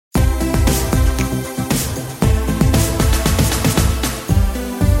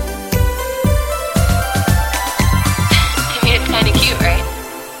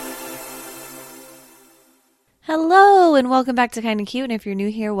and welcome back to Kinda Cute, and if you're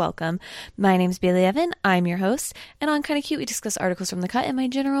new here, welcome. My name's Bailey Evan, I'm your host, and on Kinda Cute we discuss articles from The Cut and my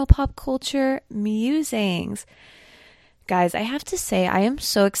general pop culture musings. Guys, I have to say I am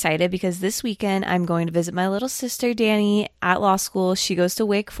so excited because this weekend I'm going to visit my little sister Danny at law school. She goes to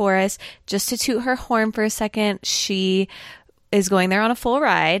Wake Forest. Just to toot her horn for a second, she is going there on a full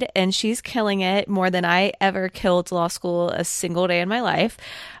ride, and she's killing it more than I ever killed law school a single day in my life.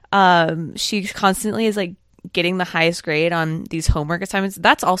 She constantly is like getting the highest grade on these homework assignments.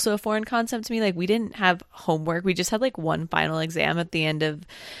 That's also a foreign concept to me. Like, we didn't have homework. We just had like one final exam at the end of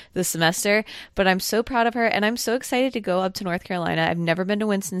the semester. But I'm so proud of her, and I'm so excited to go up to North Carolina. I've never been to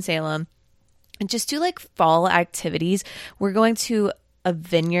Winston-Salem, and just do like fall activities. We're going to a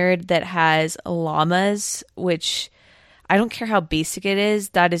vineyard that has llamas, which I don't care how basic it is.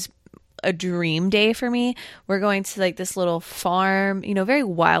 That is a dream day for me. We're going to like this little farm, you know, very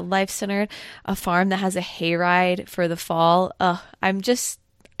wildlife centered, a farm that has a hayride for the fall.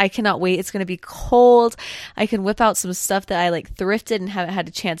 I cannot wait. It's going to be cold. I can whip out some stuff that I like thrifted and haven't had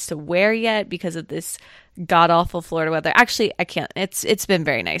a chance to wear yet because of this god awful Florida weather. Actually, I can't. It's been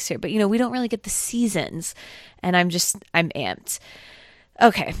very nice here, but you know, we don't really get the seasons, and I'm amped.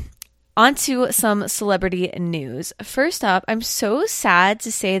 Okay. On to some celebrity news. First up, I'm so sad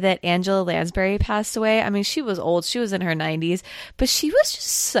to say that Angela Lansbury passed away. I mean, she was old. She was in her 90s, but she was just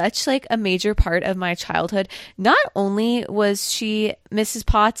such like a major part of my childhood. Not only was she Mrs.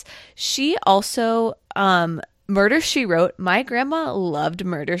 Potts, she also Murder, She Wrote. My grandma loved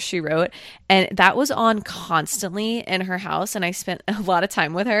Murder, She Wrote, and that was on constantly in her house, and I spent a lot of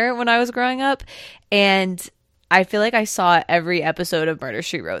time with her when I was growing up, and I feel like I saw every episode of Murder,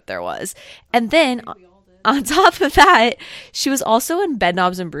 She Wrote there was. And then on top of that, she was also in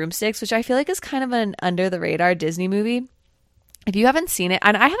Bedknobs and Broomsticks, which I feel like is kind of an under-the-radar Disney movie. If you haven't seen it,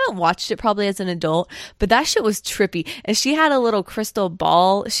 and I haven't watched it probably as an adult, but that shit was trippy. And she had a little crystal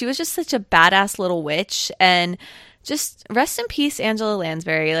ball. She was just such a badass little witch. And just rest in peace, Angela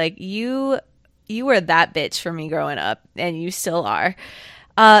Lansbury. Like, you were that bitch for me growing up, and you still are.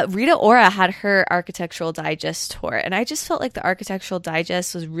 Rita Ora had her Architectural Digest tour, and I just felt like the Architectural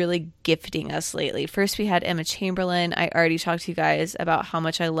Digest was really gifting us lately. First, we had Emma Chamberlain. I already talked to you guys about how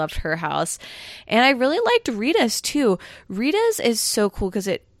much I loved her house, and I really liked Rita's too. Rita's is so cool because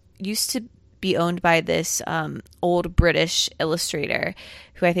it used to be owned by this old British illustrator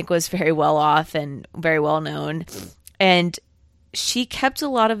who I think was very well off and very well known, and she kept a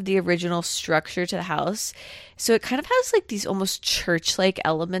lot of the original structure to the house. So it kind of has like these almost church-like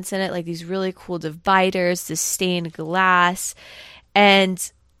elements in it, like these really cool dividers, this stained glass.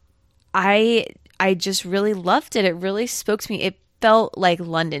 And I just really loved it. It really spoke to me. It felt like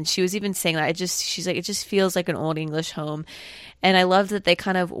London. She was even saying that. She's like, it just feels like an old English home. And I love that they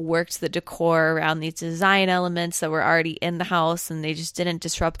kind of worked the decor around these design elements that were already in the house, and they just didn't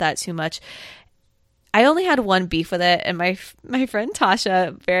disrupt that too much. I only had one beef with it, and my friend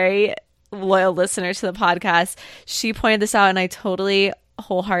Tasha, very loyal listener to the podcast, she pointed this out, and I totally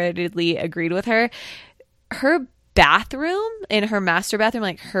wholeheartedly agreed with her. Her bathroom, in her master bathroom,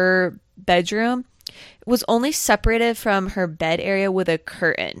 like her bedroom, was only separated from her bed area with a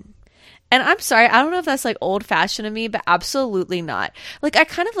curtain. And I'm sorry, I don't know if that's like old fashioned of me, but absolutely not. Like, I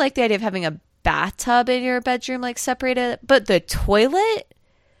kind of like the idea of having a bathtub in your bedroom, like separated, but the toilet,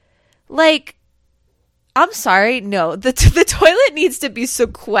 like, I'm sorry, no, the toilet needs to be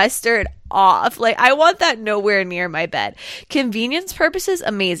sequestered off. Like, I want that nowhere near my bed. Convenience purposes,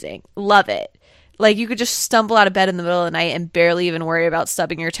 amazing. Love it. Like, you could just stumble out of bed in the middle of the night and barely even worry about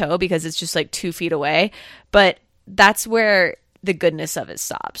stubbing your toe because it's just like 2 feet away. But that's where the goodness of it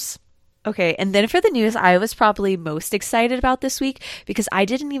stops. Okay, and then for the news, I was probably most excited about this week because I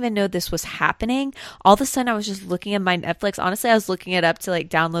didn't even know this was happening. All of a sudden, I was just looking at my Netflix. Honestly, I was looking it up to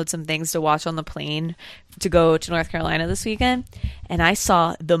like download some things to watch on the plane to go to North Carolina this weekend, and I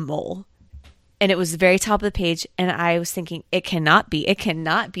saw The Mole. And it was the very top of the page, and I was thinking, it cannot be a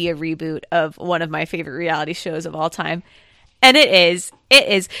reboot of one of my favorite reality shows of all time. And it is.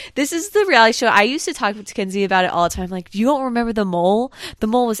 This is the reality show. I used to talk to Kinsey about it all the time. Like, you don't remember The Mole? The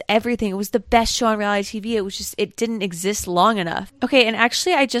Mole was everything. It was the best show on reality TV. It was just, it didn't exist long enough. Okay, and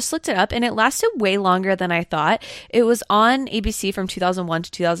actually, I just looked it up, and it lasted way longer than I thought. It was on ABC from 2001 to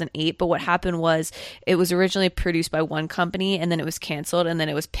 2008, but what happened was it was originally produced by one company, and then it was canceled, and then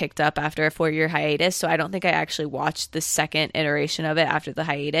it was picked up after a 4-year hiatus. So I don't think I actually watched the second iteration of it after the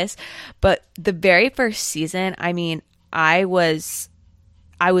hiatus. But the very first season, I mean, I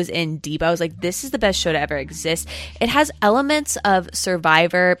I was in deep. I was like, this is the best show to ever exist. It has elements of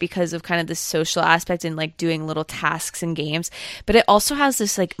Survivor because of kind of the social aspect and like doing little tasks and games, but it also has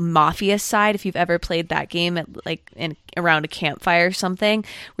this like mafia side. If you've ever played that game at like around a campfire or something,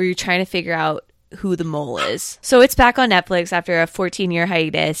 where you're trying to figure out who the mole is. So it's back on Netflix after a 14-year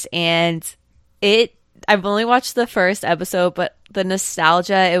hiatus, and I've only watched the first episode, but the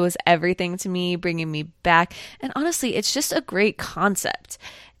nostalgia, it was everything to me, bringing me back. And honestly, it's just a great concept.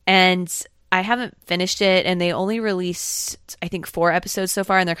 And I haven't finished it, and they only released, I think, 4 episodes so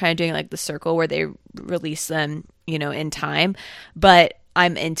far, and they're kind of doing like the circle where they release them, in time. But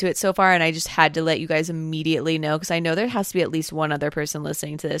I'm into it so far, and I just had to let you guys immediately know, because I know there has to be at least one other person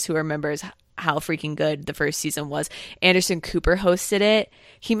listening to this who remembers how freaking good the first season was. Anderson Cooper hosted it.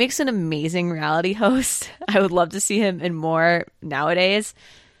 He makes an amazing reality host. I would love to see him in more nowadays.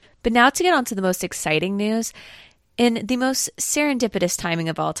 But now to get on to the most exciting news. In the most serendipitous timing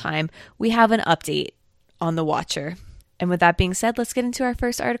of all time, we have an update on The Watcher. And with that being said, let's get into our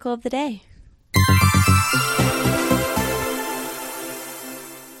first article of the day.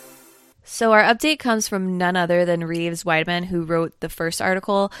 So our update comes from none other than Reeves Weideman, who wrote the first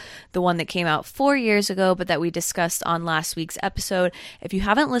article, the one that came out 4 years ago, but that we discussed on last week's episode. If you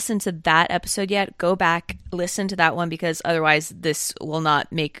haven't listened to that episode yet, go back, listen to that one, because otherwise this will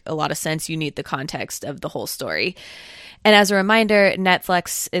not make a lot of sense. You need the context of the whole story. And as a reminder,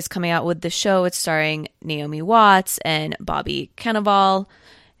 Netflix is coming out with the show. It's starring Naomi Watts and Bobby Cannavale.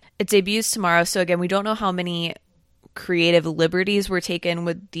 It debuts tomorrow. So again, we don't know how many creative liberties were taken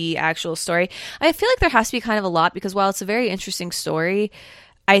with the actual story. I feel like there has to be kind of a lot, because while it's a very interesting story,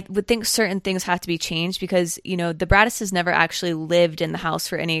 I would think certain things have to be changed because, the Braddises never actually lived in the house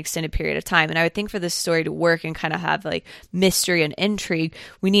for any extended period of time. And I would think for this story to work and kind of have like mystery and intrigue,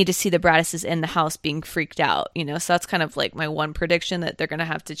 we need to see the Braddises in the house being freaked out, So that's kind of like my one prediction, that they're going to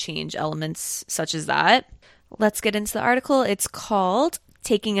have to change elements such as that. Let's get into the article. It's called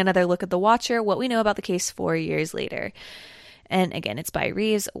Taking Another Look at The Watcher, What We Know About the Case 4 Years Later. And again, it's by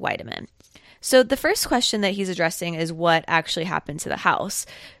Reeves Weideman. So the first question that he's addressing is what actually happened to the house.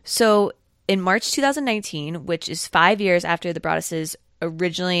 So in March 2019, which is 5 years after the Braddises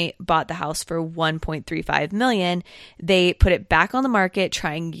originally bought the house for $1.35 million, they put it back on the market,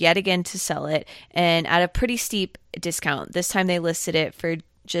 trying yet again to sell it, and at a pretty steep discount. This time they listed it for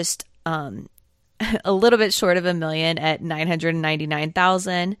just a little bit short of $1 million at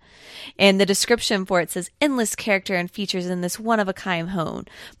 $999,000. And the description for it says, endless character and features in this one-of-a-kind home.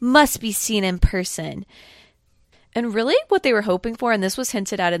 Must be seen in person. And really what they were hoping for, and this was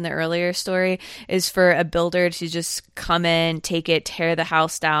hinted at in the earlier story, is for a builder to just come in, take it, tear the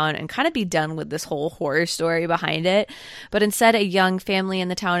house down, and kind of be done with this whole horror story behind it. But instead, a young family in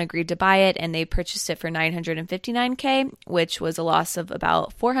the town agreed to buy it, and they purchased it for $959K, which was a loss of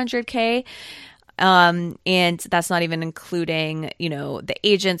about $400K. And that's not even including, the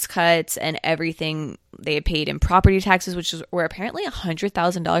agent's cuts and everything they had paid in property taxes, which were apparently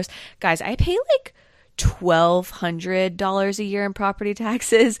 $100,000. Guys, I pay like $1,200 a year in property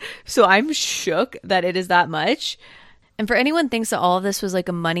taxes. So I'm shook that it is that much. And for anyone who thinks that all of this was like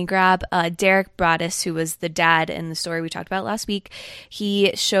a money grab, Derek Braddis, who was the dad in the story we talked about last week,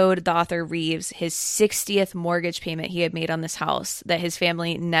 he showed the author Reeves his 60th mortgage payment he had made on this house that his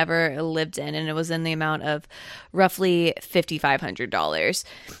family never lived in, and it was in the amount of roughly $5,500.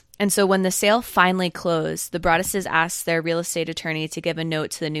 And so when the sale finally closed, the Braddises asked their real estate attorney to give a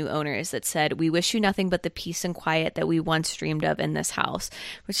note to the new owners that said, "We wish you nothing but the peace and quiet that we once dreamed of in this house,"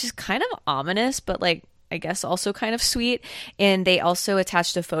 which is kind of ominous, but like, I guess also kind of sweet. And they also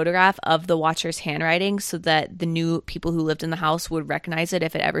attached a photograph of the Watcher's handwriting so that the new people who lived in the house would recognize it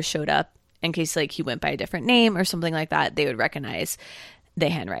if it ever showed up, in case like he went by a different name or something like that. They would recognize the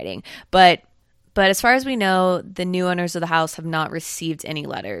handwriting. But as far as we know, the new owners of the house have not received any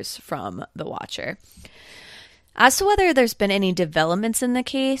letters from the Watcher. As to whether there's been any developments in the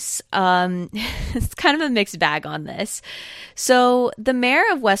case, it's kind of a mixed bag on this. So the mayor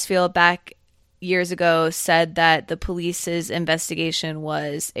of Westfield back years ago said that the police's investigation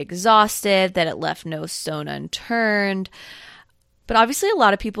was exhaustive, that it left no stone unturned. But obviously a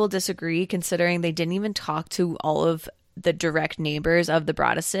lot of people disagree, considering they didn't even talk to all of the direct neighbors of the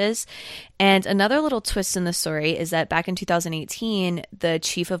Braddises. And another little twist in the story is that back in 2018, the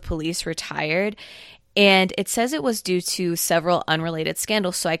chief of police retired, and it says it was due to several unrelated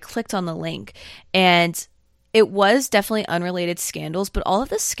scandals. So I clicked on the link, and it was definitely unrelated scandals, but all of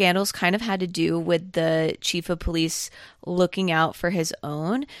the scandals kind of had to do with the chief of police looking out for his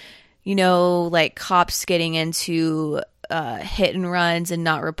own, like cops getting into hit and runs and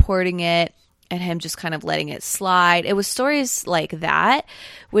not reporting it. and him just kind of letting it slide. It was stories like that,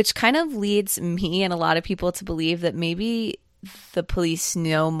 which kind of leads me and a lot of people to believe that maybe the police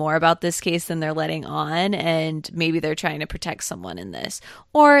know more about this case than they're letting on, and maybe they're trying to protect someone in this,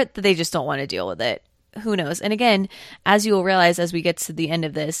 or that they just don't want to deal with it. Who knows? And again, as you will realize as we get to the end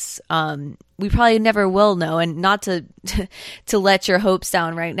of this, we probably never will know, and not to to let your hopes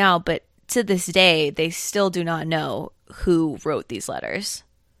down right now, but to this day, they still do not know who wrote these letters.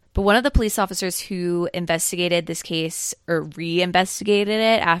 But one of the police officers who investigated this case, or re-investigated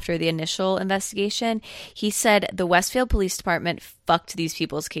it after the initial investigation, he said the Westfield Police Department fucked these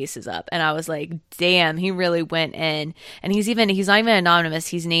people's cases up. And I was like, damn, he really went in. And he's not even anonymous,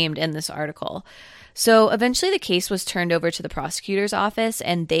 he's named in this article. So eventually the case was turned over to the prosecutor's office,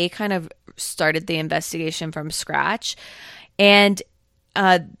 and they kind of started the investigation from scratch. And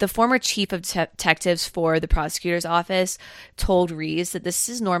the former chief of detectives for the prosecutor's office told Reeves that this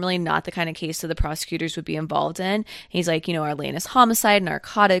is normally not the kind of case that the prosecutors would be involved in. He's like, our lane is homicide,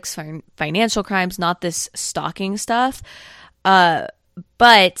 narcotics, financial crimes, not this stalking stuff.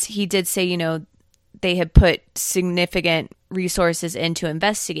 But he did say, they had put significant resources into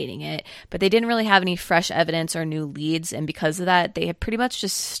investigating it, but they didn't really have any fresh evidence or new leads. And because of that, they had pretty much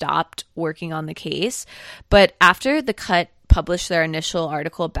just stopped working on the case. But after the Cut published their initial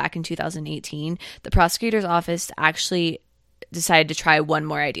article back in 2018, the prosecutor's office actually decided to try one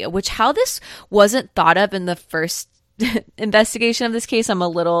more idea, which how this wasn't thought of in the first investigation of this case, I'm a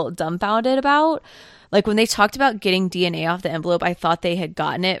little dumbfounded about. Like when they talked about getting DNA off the envelope, I thought they had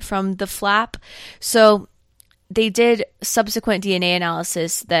gotten it from the flap. So they did subsequent DNA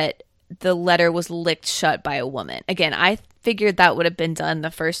analysis that the letter was licked shut by a woman. Again, I figured that would have been done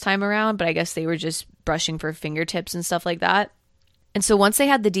the first time around, but I guess they were just brushing for fingertips and stuff like that. And so once they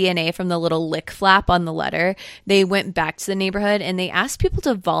had the DNA from the little lick flap on the letter, they went back to the neighborhood and they asked people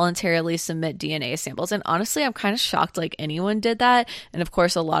to voluntarily submit DNA samples. And honestly, I'm kind of shocked like anyone did that. And of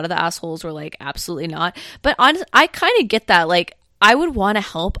course, a lot of the assholes were like, absolutely not. But I kind of get that. Like, I would want to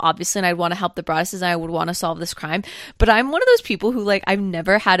help, obviously, and I'd want to help the Broadduses, and I would want to solve this crime. But I'm one of those people who, like, I've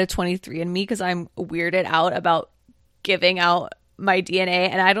never had a 23andMe because I'm weirded out about giving out my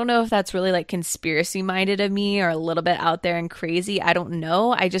DNA. And I don't know if that's really like conspiracy minded of me or a little bit out there and crazy. I don't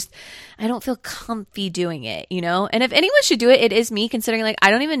know. I don't feel comfy doing it, And if anyone should do it, it is me, considering like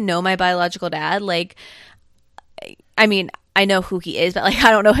I don't even know my biological dad. Like, I mean, I know who he is, but like I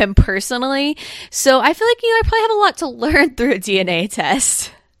don't know him personally. So I feel like, I probably have a lot to learn through a DNA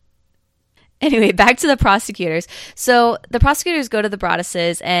test. Anyway, back to the prosecutors. So the prosecutors go to the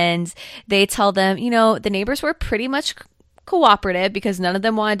Broadduses and they tell them, the neighbors were pretty much cooperative because none of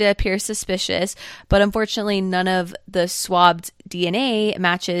them wanted to appear suspicious, but unfortunately none of the swabbed DNA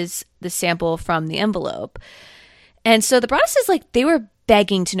matches the sample from the envelope. And so the Broadduses, like, they were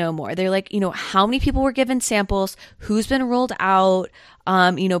begging to know more. They're like, how many people were given samples, who's been ruled out.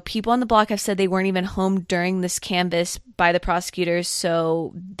 People on the block have said they weren't even home during this canvass by the prosecutors,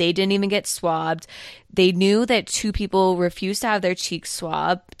 so they didn't even get swabbed. They knew that 2 people refused to have their cheeks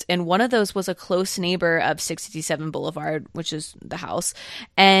swabbed, and one of those was a close neighbor of 687 Boulevard, which is the house.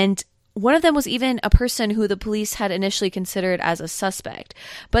 And one of them was even a person who the police had initially considered as a suspect.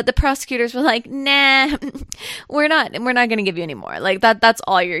 But the prosecutors were like, nah, we're not going to give you any more. Like that's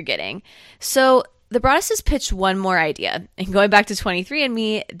all you're getting. So the Broadduses pitched one more idea. And going back to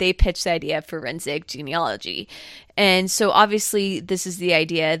 23andMe, they pitched the idea of forensic genealogy. And so obviously this is the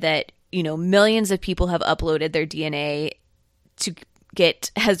idea that, millions of people have uploaded their DNA to get,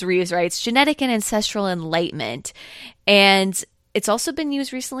 as Reeves writes, genetic and ancestral enlightenment. And it's also been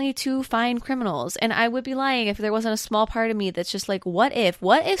used recently to find criminals. And I would be lying if there wasn't a small part of me that's just like, what if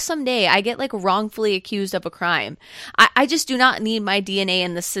someday I get like wrongfully accused of a crime? I just do not need my DNA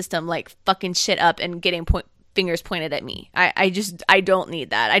in the system like fucking shit up and getting fingers pointed at me. I don't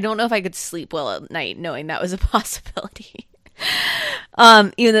need that. I don't know if I could sleep well at night knowing that was a possibility.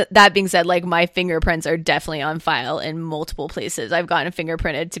 Even that being said, like my fingerprints are definitely on file in multiple places. I've gotten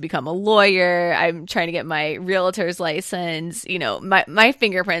fingerprinted to become a lawyer. I'm trying to get my realtor's license. My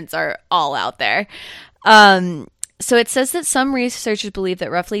fingerprints are all out there. So it says that some researchers believe that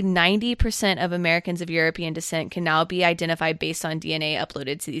roughly 90% of Americans of European descent can now be identified based on DNA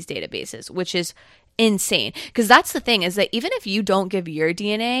uploaded to these databases, which is insane. Because that's the thing, is that even if you don't give your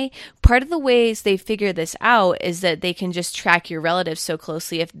DNA, part of the ways they figure this out is that they can just track your relatives so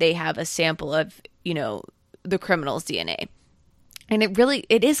closely if they have a sample of, the criminal's DNA. And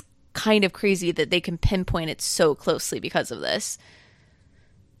it is kind of crazy that they can pinpoint it so closely because of this.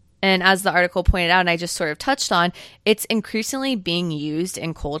 And as the article pointed out, and I just sort of touched on, it's increasingly being used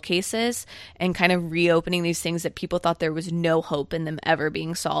in cold cases and kind of reopening these things that people thought there was no hope in them ever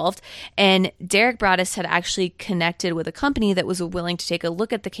being solved. And Derek Broaddus had actually connected with a company that was willing to take a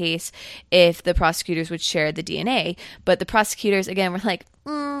look at the case if the prosecutors would share the DNA. But the prosecutors, again, were like,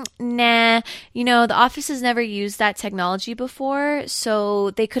 nah, the office has never used that technology before,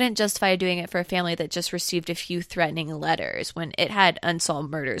 so they couldn't justify doing it for a family that just received a few threatening letters when it had unsolved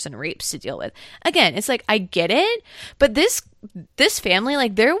murders and rapes to deal with. Again, it's like, I get it, but this family,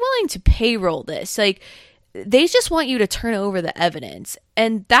 like, they're willing to payroll this. Like, they just want you to turn over the evidence.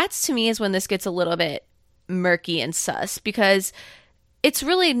 And that's, to me, is when this gets a little bit murky and sus, because it's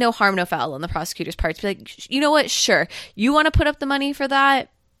really no harm, no foul on the prosecutor's part to be like, you know what? Sure. You want to put up the money for that?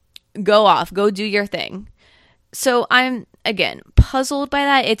 Go off. Go do your thing. So I'm, again, puzzled by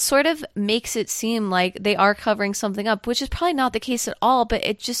that. It sort of makes it seem like they are covering something up, which is probably not the case at all, but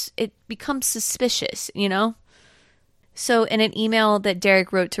it becomes suspicious, So in an email that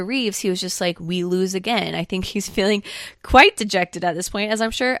Derek wrote to Reeves, he was just like, we lose again. I think he's feeling quite dejected at this point, as I'm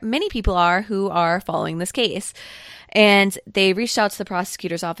sure many people are who are following this case. And they reached out to the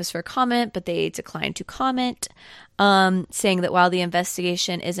prosecutor's office for comment, but they declined to comment, saying that while the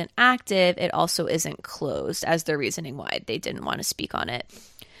investigation isn't active, it also isn't closed, as their reasoning why they didn't want to speak on it.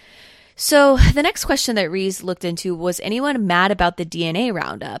 So the next question that Reeves looked into was anyone mad about the DNA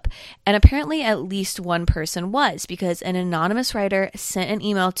roundup? And apparently at least one person was, because an anonymous writer sent an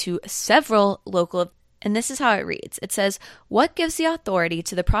email to several local. And this is how it reads. It says, what gives the authority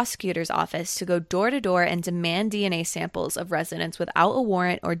to the prosecutor's office to go door to door and demand DNA samples of residents without a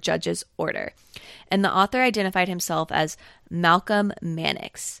warrant or judge's order? And the author identified himself as Malcolm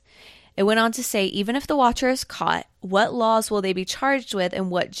Mannix. It went on to say, even if the watcher is caught, what laws will they be charged with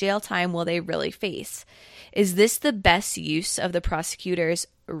and what jail time will they really face? Is this the best use of the prosecutor's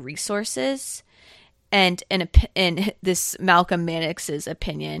resources? And in this Malcolm Mannix's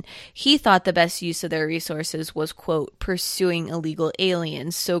opinion, he thought the best use of their resources was, quote, pursuing illegal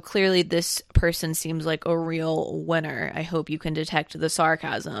aliens. So clearly this person seems like a real winner. I hope you can detect the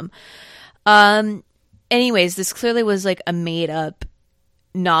sarcasm. Anyways, this clearly was like a made up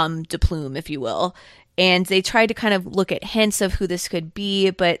nom de plume, if you will. And they tried to kind of look at hints of who this could be,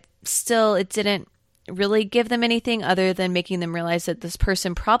 but still it didn't really give them anything other than making them realize that this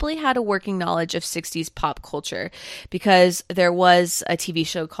person probably had a working knowledge of 60s pop culture, because there was a TV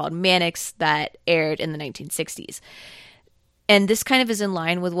show called Mannix that aired in the 1960s. And this kind of is in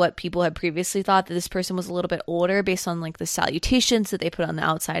line with what people had previously thought, that this person was a little bit older based on like the salutations that they put on the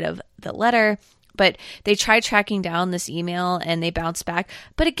outside of the letter. But they tried tracking down this email and they bounced back.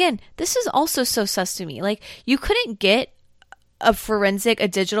 But again, this is also so sus to me. Like, you couldn't get a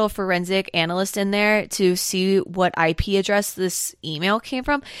digital forensic analyst in there to see what IP address this email came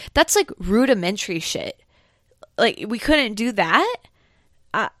from. That's like rudimentary shit. Like, we couldn't do that.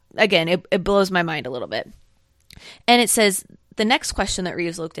 Again, it blows my mind a little bit. And it says, the next question that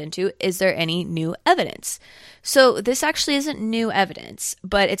Reeves looked into, is there any new evidence? So this actually isn't new evidence,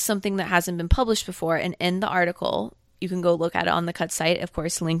 but it's something that hasn't been published before. And in the article, you can go look at it on the Cut site, of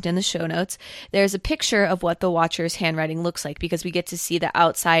course, linked in the show notes. There's a picture of what the watcher's handwriting looks like, because we get to see the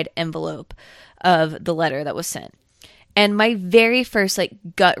outside envelope of the letter that was sent. And my very first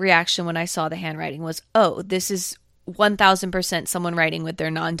gut reaction when I saw the handwriting was, oh, this is 1000% someone writing with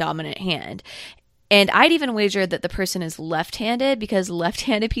their non-dominant hand. And I'd even wager that the person is left-handed, because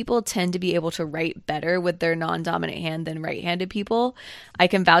left-handed people tend to be able to write better with their non-dominant hand than right-handed people. I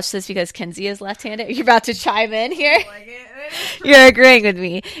can vouch this because Kenzie is left-handed. You're about to chime in here. You're agreeing with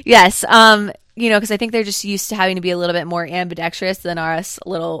me. Yes. Because I think they're just used to having to be a little bit more ambidextrous than us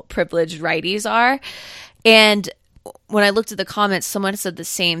little privileged righties are. And when I looked at the comments, someone said the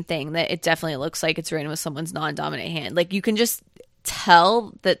same thing, that it definitely looks like it's written with someone's non-dominant hand. Like, you can just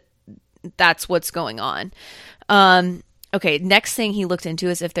tell that that's what's going on. Okay, next thing he looked into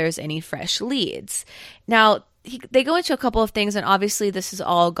is if there's any fresh leads. Now, they go into a couple of things, and obviously this has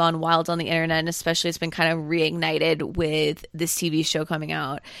all gone wild on the internet, and especially it's been kind of reignited with this TV show coming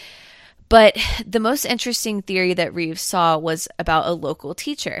out. But the most interesting theory that Reeves saw was about a local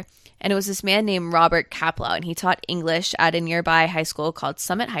teacher. And it was this man named Robert Kaplow, and he taught English at a nearby high school called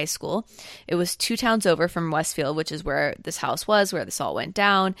Summit High School. It was 2 towns over from Westfield, which is where this house was, where this all went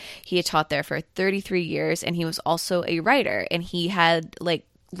down. He had taught there for 33 years, and he was also a writer. And he had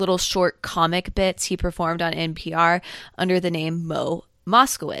little short comic bits he performed on NPR under the name Mo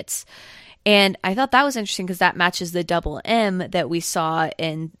Moskowitz. And I thought that was interesting because that matches the double M that we saw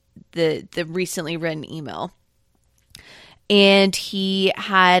in the recently written email. And he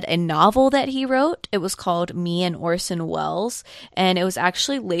had a novel that he wrote. It was called Me and Orson Welles, and it was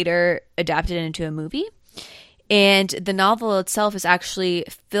actually later adapted into a movie. And the novel itself is actually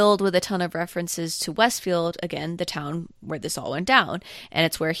filled with a ton of references to Westfield, again, the town where this all went down. And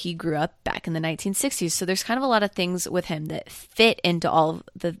it's where he grew up back in the 1960s. So there's kind of a lot of things with him that fit into all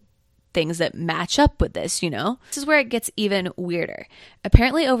the things that match up with this, you know? This is where it gets even weirder.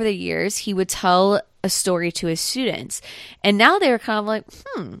 Apparently, over the years, he would tell a story to his students. And now they were kind of like,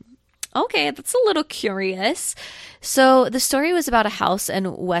 okay, that's a little curious. So the story was about a house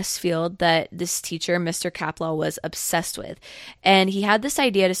in Westfield that this teacher, Mr. Kaplaw, was obsessed with. And he had this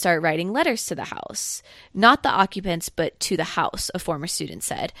idea to start writing letters to the house. Not the occupants, but to the house, a former student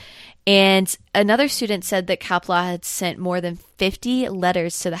said. And another student said that Kaplaw had sent more than 50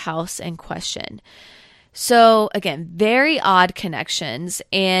 letters to the house in question. So again, very odd connections.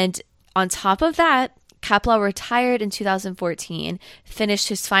 And on top of that, Kaplaw retired in 2014, finished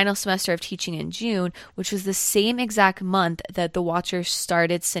his final semester of teaching in June, which was the same exact month that the Watchers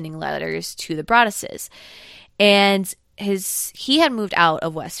started sending letters to the Broadduses. And he had moved out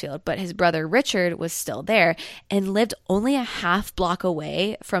of Westfield, but his brother Richard was still there and lived only a half block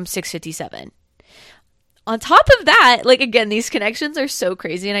away from 657. On top of that, like, again, these connections are so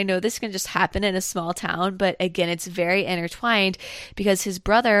crazy, and I know this can just happen in a small town, but again, it's very intertwined because his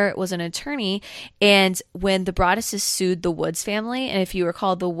brother was an attorney, and when the Broadduses sued the Woods family, and if you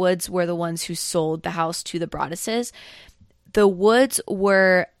recall, the Woods were the ones who sold the house to the Broadduses, the Woods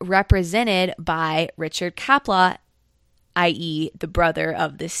were represented by Richard Kaplaw, i.e. the brother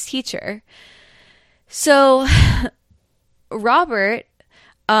of this teacher. So Robert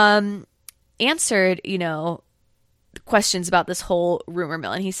answered, questions about this whole rumor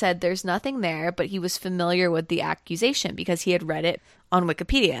mill. And he said there's nothing there, but he was familiar with the accusation because he had read it on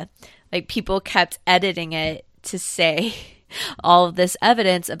Wikipedia. Like, people kept editing it to say all of this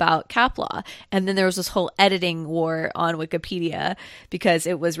evidence about Kaplaw. And then there was this whole editing war on Wikipedia because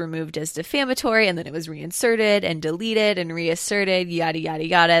it was removed as defamatory, and then it was reinserted and deleted and reasserted, yada, yada,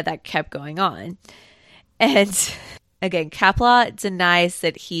 yada. That kept going on. And again, Kaplaw denies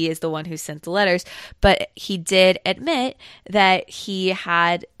that he is the one who sent the letters, but he did admit that he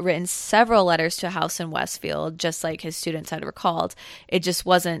had written several letters to a house in Westfield, just like his students had recalled. It just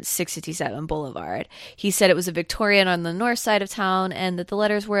wasn't 657 Boulevard. He said it was a Victorian on the north side of town and that the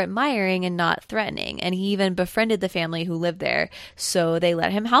letters were admiring and not threatening. And he even befriended the family who lived there, so they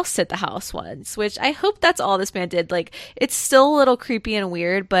let him house sit the house once, which I hope that's all this man did. Like, it's still a little creepy and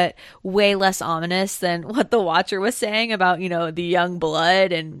weird, but way less ominous than what the Watcher was saying about, the young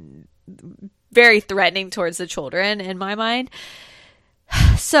blood, and very threatening towards the children in my mind.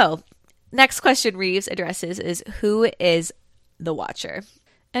 So, next question Reeves addresses is, who is the Watcher?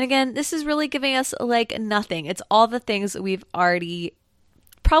 And again, this is really giving us like nothing. It's all the things we've already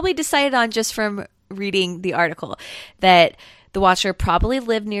probably decided on just from reading the article. That the Watcher probably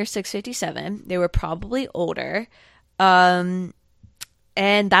lived near 657. They were probably older. And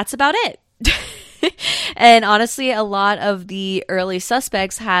that's about it. And honestly, a lot of the early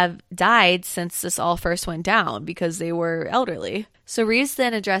suspects have died since this all first went down because they were elderly. So Reeves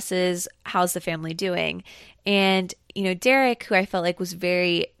then addresses, how's the family doing? And, Derek, who I felt like was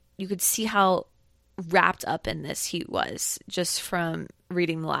you could see how wrapped up in this he was just from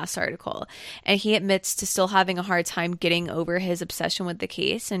reading the last article. And he admits to still having a hard time getting over his obsession with the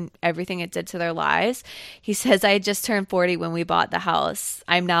case and everything it did to their lives. He says, I had just turned 40 when we bought the house.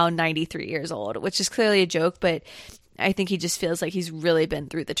 I'm now 93 years old, which is clearly a joke, but I think he just feels like he's really been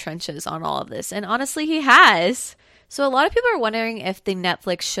through the trenches on all of this. And honestly, he has. So a lot of people are wondering if the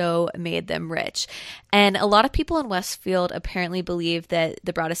Netflix show made them rich. And a lot of people in Westfield apparently believe that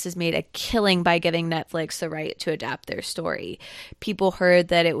the Broadduses made a killing by giving Netflix the right to adapt their story. People heard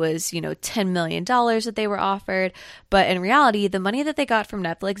that it was, $10 million that they were offered. But in reality, the money that they got from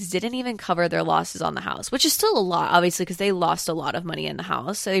Netflix didn't even cover their losses on the house, which is still a lot, obviously, because they lost a lot of money in the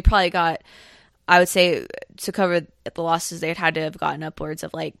house. So they probably got, I would say, to cover the losses, they'd had to have gotten upwards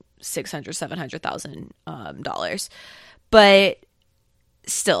of like $600,000-$700,000, but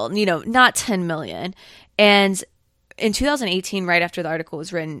still, not 10 million. And in 2018, right after the article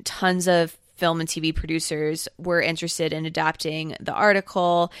was written, tons of film and TV producers were interested in adapting the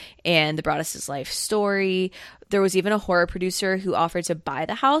article and the Broadduses' life story. There was even a horror producer who offered to buy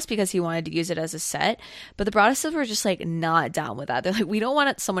the house because he wanted to use it as a set. But the Broadduses were just like not down with that. They're like, we don't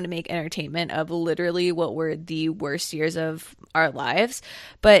want someone to make entertainment of literally what were the worst years of our lives.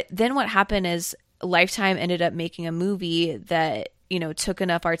 But then what happened is Lifetime ended up making a movie that, took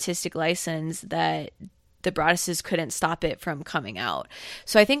enough artistic license that the Broadduses couldn't stop it from coming out.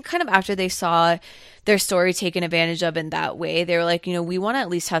 So I think kind of after they saw their story taken advantage of in that way, they were like, we want to at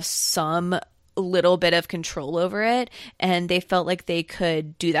least have some little bit of control over it, and they felt like they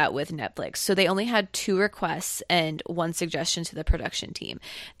could do that with Netflix. So they only had 2 requests and 1 suggestion to the production team.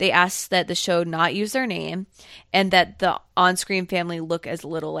 They asked that the show not use their name and that the on-screen family look as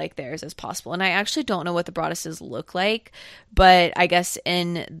little like theirs as possible. And I actually don't know what the Broadduses look like, but I guess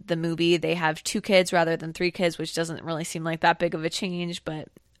in the movie they have 2 kids rather than 3 kids, which doesn't really seem like that big of a change, but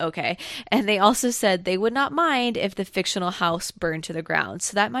okay. And they also said they would not mind if the fictional house burned to the ground.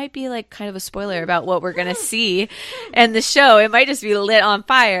 So that might be like kind of a spoiler about what we're going to see in the show. It might just be lit on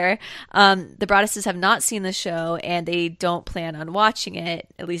fire. The Broadduses have not seen the show and they don't plan on watching it.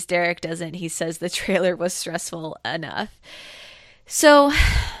 At least Derek doesn't. He says the trailer was stressful enough. So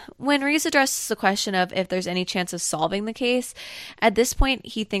when Reeves addresses the question of if there's any chance of solving the case, at this point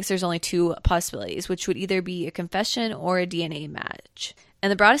he thinks there's only 2 possibilities, which would either be a confession or a DNA match.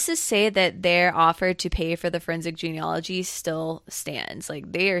 And the Broadduses say that their offer to pay for the forensic genealogy still stands.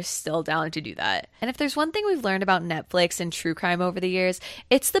 Like, they are still down to do that. And if there's one thing we've learned about Netflix and true crime over the years,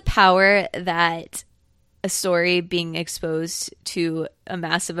 it's the power that a story being exposed to a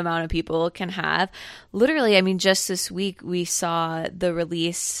massive amount of people can have. Literally, I mean, just this week we saw the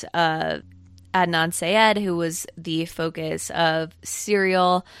release of Adnan Syed, who was the focus of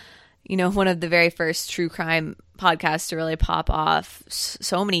Serial, one of the very first true crime podcasts to really pop off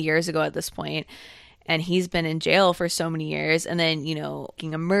so many years ago at this point. And he's been in jail for so many years. And then,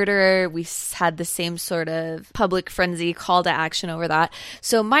 being a murderer, we had the same sort of public frenzy call to action over that.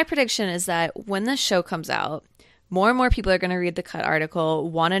 So my prediction is that when the show comes out, more and more people are going to read the Cut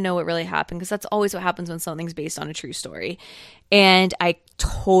article, want to know what really happened, because that's always what happens when something's based on a true story. And I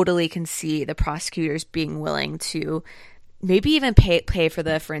totally can see the prosecutors being willing to maybe even pay for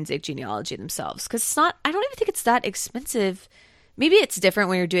the forensic genealogy themselves, because I don't even think it's that expensive. Maybe it's different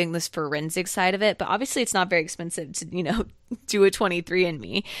when you're doing this forensic side of it, but obviously it's not very expensive to, do a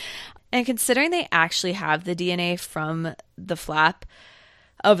 23andMe. And considering they actually have the DNA from the flap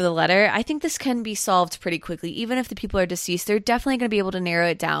of the letter, I think this can be solved pretty quickly. Even if the people are deceased, they're definitely going to be able to narrow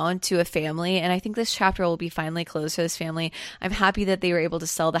it down to a family. And I think this chapter will be finally closed for this family. I'm happy that they were able to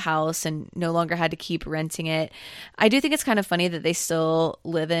sell the house and no longer had to keep renting it. I do think it's kind of funny that they still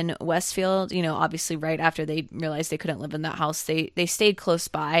live in Westfield. Obviously right after they realized they couldn't live in that house, they stayed close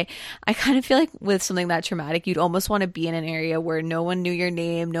by. I kind of feel like with something that traumatic, you'd almost want to be in an area where no one knew your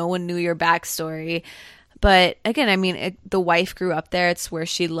name, no one knew your backstory. But again, I mean, the wife grew up there. It's where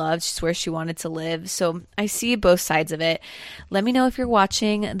she loved. It's where she wanted to live. So I see both sides of it. Let me know if you're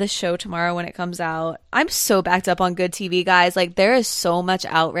watching the show tomorrow when it comes out. I'm so backed up on good TV, guys. Like, there is so much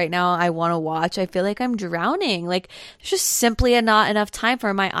out right now I want to watch. I feel like I'm drowning. Like, there's just simply not enough time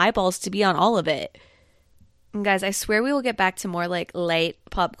for my eyeballs to be on all of it. And guys, I swear we will get back to more like light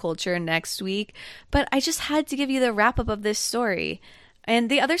pop culture next week. But I just had to give you the wrap up of this story.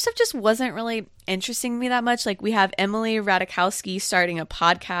 And the other stuff just wasn't really interesting me that much. Like, we have Emily Ratajkowski starting a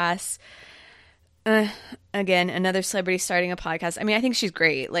podcast. Again, another celebrity starting a podcast. I mean, I think she's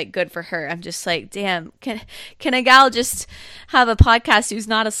great. Like, good for her. I'm just like, damn, can a gal just have a podcast who's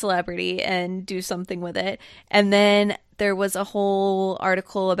not a celebrity and do something with it? And then there was a whole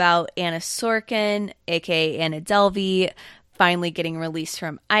article about Anna Sorkin, aka Anna Delvey, finally getting released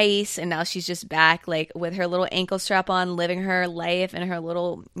from ICE, and now she's just back, like, with her little ankle strap on, living her life and her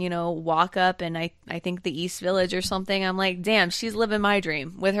little, walk up, and I think the East Village or something. I'm like, damn, she's living my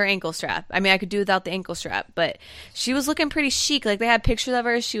dream with her ankle strap. I mean, I could do without the ankle strap, but she was looking pretty chic. Like, they had pictures of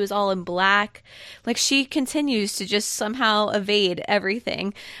her. She was all in black. Like, she continues to just somehow evade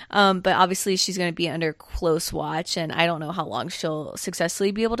everything. But obviously she's going to be under close watch, and I don't know how long she'll successfully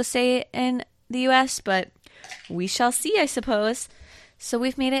be able to stay in the US, but we shall see, I suppose. So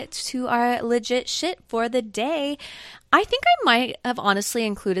we've made it to our legit shit for the day. I think I might have honestly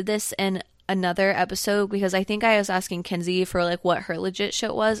included this in another episode, because I think I was asking Kenzie for like what her legit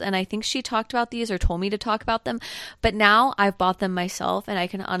shit was, and I think she talked about these or told me to talk about them. But now I've bought them myself, and I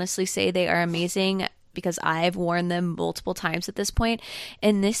can honestly say they are amazing because I've worn them multiple times at this point.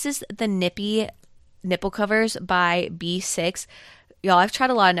 And this is the Nippy nipple covers by B6. Y'all, I've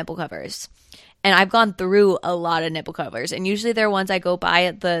tried a lot of nipple covers. And I've gone through a lot of nipple covers. And usually they're ones I go buy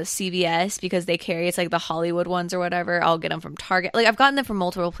at the CVS because they carry, it's like the Hollywood ones or whatever. I'll get them from Target. Like, I've gotten them from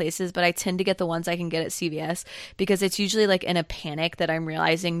multiple places, but I tend to get the ones I can get at CVS because it's usually like in a panic that I'm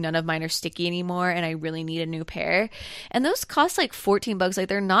realizing none of mine are sticky anymore and I really need a new pair. And those cost like $14. Like,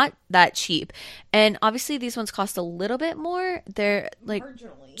 they're not that cheap. And obviously these ones cost a little bit more. They're like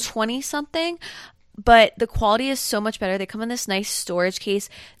 20 something. But the quality is so much better. They come in this nice storage case.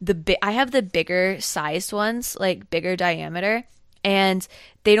 I have the bigger sized ones, like bigger diameter, and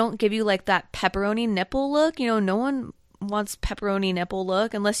they don't give you like that pepperoni nipple look. You know, no one wants pepperoni nipple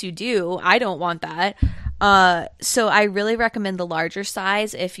look unless you do. I don't want that. So I really recommend the larger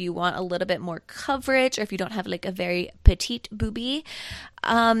size if you want a little bit more coverage, or if you don't have like a very petite boobie.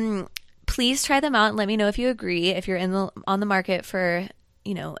 Please try them out and let me know if you agree. If you're on the market for,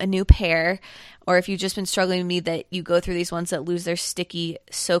 you know, a new pair, or if you've just been struggling with me that you go through these ones that lose their sticky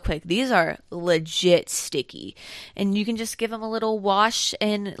so quick. These are legit sticky, and you can just give them a little wash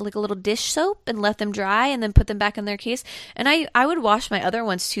and like a little dish soap and let them dry, and then put them back in their case. And I would wash my other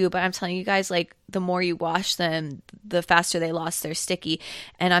ones too, but I'm telling you guys, like, the more you wash them, the faster they lost their sticky.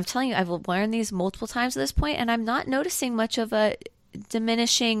 And I'm telling you, I've worn these multiple times at this point, and I'm not noticing much of a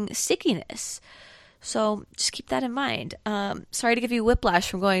diminishing stickiness. So just keep that in mind. Sorry to give you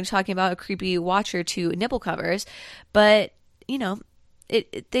whiplash from talking about a creepy watcher to nipple covers, but you know,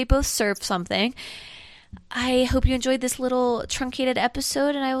 they both serve something. I hope you enjoyed this little truncated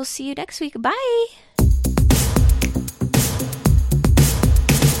episode, and I will see you next week. Bye.